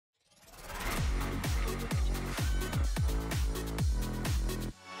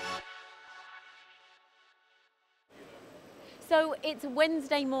So it's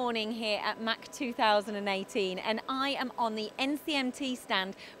Wednesday morning here at MACH 2018 and I am on the NCMT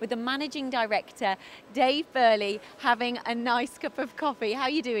stand with the Managing Director, Dave Burley, having a nice cup of coffee. How are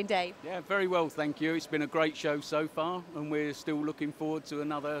you doing, Dave? Yeah, very well, thank you. It's been a great show so far and we're still looking forward to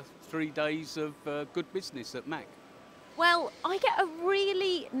another 3 days of good business at MACH. Well, I get a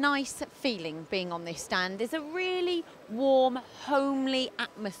really nice feeling being on this stand. There's a really warm, homely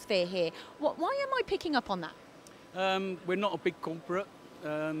atmosphere here. Why am I picking up on that? We're not a big corporate,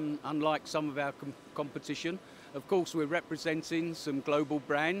 unlike some of our competition. Of course, we're representing some global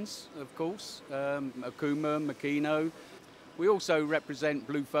brands, of course, Okuma, Makino. We also represent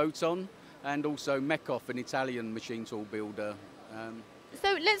Blue Photon and also MACH, an Italian machine tool builder.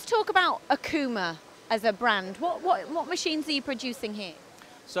 So let's talk about Okuma as a brand. What machines are you producing here?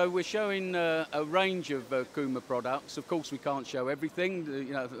 So we're showing a range of Okuma products. Of course, we can't show everything.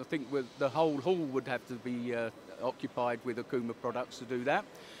 You know, I think the whole hall would have to be occupied with Okuma products to do that.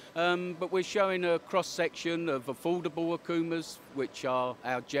 But we're showing a cross-section of affordable Okumas, which are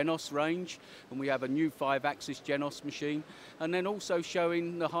our Genos range, and we have a new 5-axis Genos machine, and then also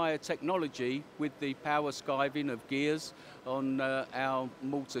showing the higher technology with the power skiving of gears on our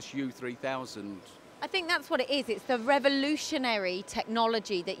Maltus U3000. I think that's what it is. It's the revolutionary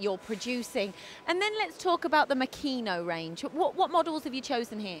technology that you're producing. And then let's talk about the Makino range. What models have you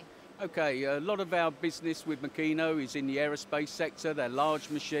chosen here? Okay, a lot of our business with Makino is in the aerospace sector. They're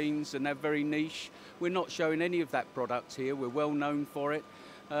large machines and they're very niche. We're not showing any of that product here. We're well known for it.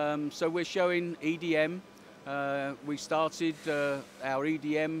 So we're showing EDM. We started our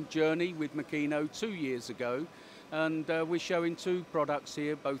EDM journey with Makino 2 years ago. And we're showing 2 products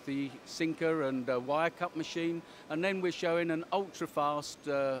here, both the sinker and wire cut machine. And then we're showing an ultra-fast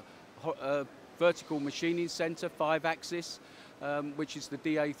vertical machining center, 5-axis, which is the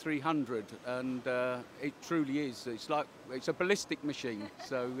DA300. And it truly is. It's a ballistic machine.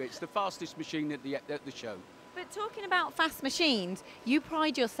 So it's the fastest machine at the show. But talking about fast machines, you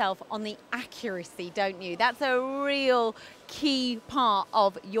pride yourself on the accuracy, don't you? That's a real key part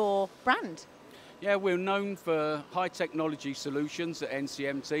of your brand. Yeah, we're known for high technology solutions at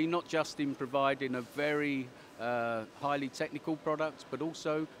NCMT, not just in providing a very highly technical product, but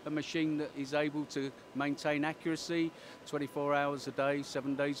also a machine that is able to maintain accuracy 24 hours a day,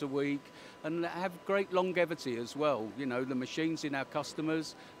 7 days a week, and have great longevity as well. You know, the machines in our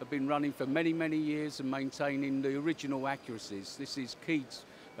customers have been running for many, many years and maintaining the original accuracies. This is key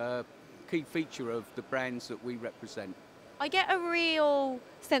feature of the brands that we represent. I get a real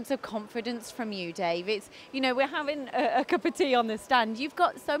sense of confidence from you, Dave. It's, you know, we're having a cup of tea on the stand. You've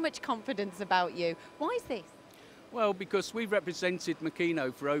got so much confidence about you. Why is this? Well, because we've represented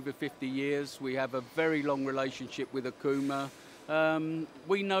Makino for over 50 years. We have a very long relationship with Okuma.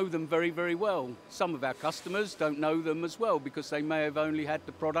 We know them very, very well. Some of our customers don't know them as well because they may have only had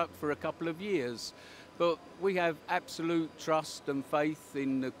the product for a couple of years. But we have absolute trust and faith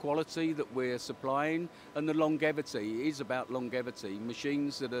in the quality that we're supplying and the longevity. It is about longevity.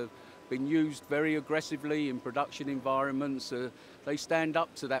 Machines that have been used very aggressively in production environments, they stand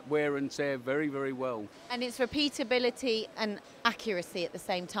up to that wear and tear very, very well. And it's repeatability and accuracy at the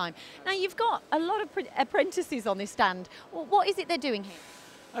same time. Now, you've got a lot of apprentices on this stand. What is it they're doing here?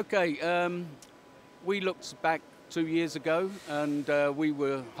 Okay, we looked back 2 years ago and we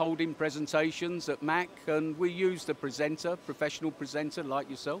were holding presentations at MACH and we used a presenter, professional presenter like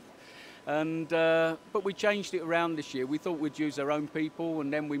yourself, and but we changed it around this year. We thought we'd use our own people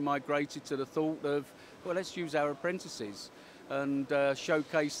and then we migrated to the thought of, well, let's use our apprentices and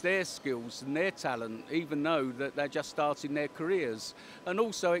showcase their skills and their talent, even though that they're just starting their careers. And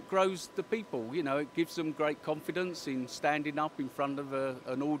also it grows the people, you know, it gives them great confidence in standing up in front of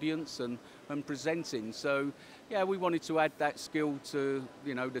an audience and presenting. So yeah, we wanted to add that skill to,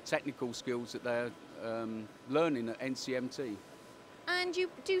 you know, the technical skills that they're learning at NCMT. And you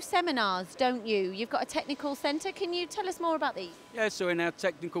do seminars, don't you? You've got a technical centre. Can you tell us more about these? Yeah, so in our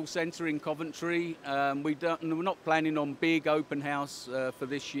technical centre in Coventry, we're not planning on big open house for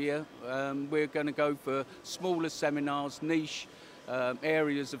this year. We're going to go for smaller seminars, niche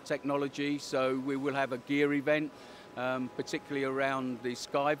areas of technology. So we will have a gear event, particularly around the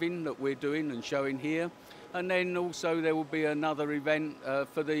skiving that we're doing and showing here. And then also there will be another event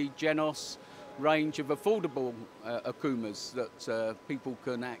for the Genos range of affordable Okumas that people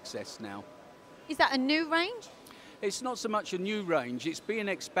can access now. Is that a new range? It's not so much a new range, it's being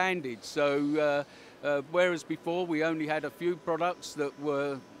expanded. So whereas before we only had a few products that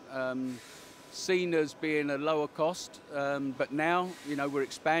were seen as being a lower cost, but now, you know, we're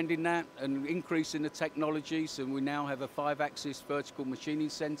expanding that and increasing the technologies, and we now have a 5-axis vertical machining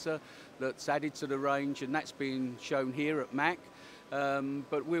centre that's added to the range, and that's being shown here at MACH.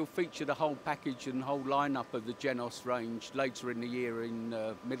 But we'll feature the whole package and whole lineup of the Genos range later in the year in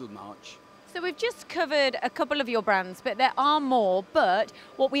middle March. So we've just covered a couple of your brands, but there are more. But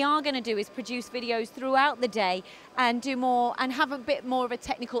what we are going to do is produce videos throughout the day and do more and have a bit more of a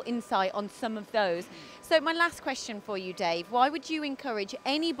technical insight on some of those. So my last question for you, Dave, why would you encourage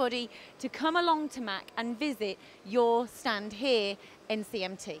anybody to come along to MACH and visit your stand here,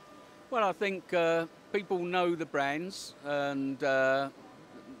 NCMT? Well, I think people know the brands, and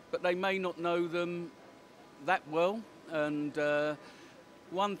but they may not know them that well. And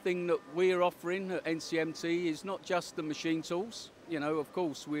one thing that we're offering at NCMT is not just the machine tools. You know, of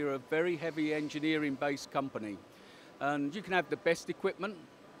course, we're a very heavy engineering-based company, and you can have the best equipment,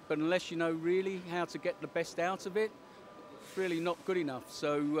 but unless you know really how to get the best out of it, it's really not good enough.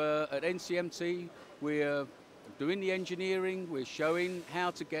 So at NCMT, we're doing the engineering, we're showing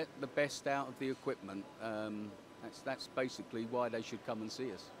how to get the best out of the equipment. That's basically why they should come and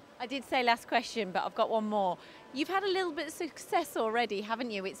see us. I did say last question, but I've got one more. You've had a little bit of success already, haven't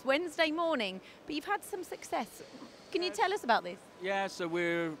you? It's Wednesday morning, but you've had some success. Can you tell us about this? Yeah, so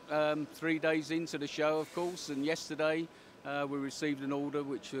we're 3 days into the show, of course, and yesterday we received an order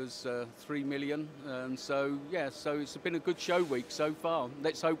which was 3 million, and so yeah, so it's been a good show week so far.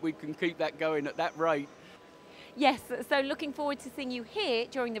 Let's hope we can keep that going at that rate. Yes, so looking forward to seeing you here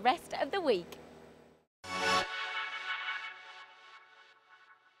during the rest of the week.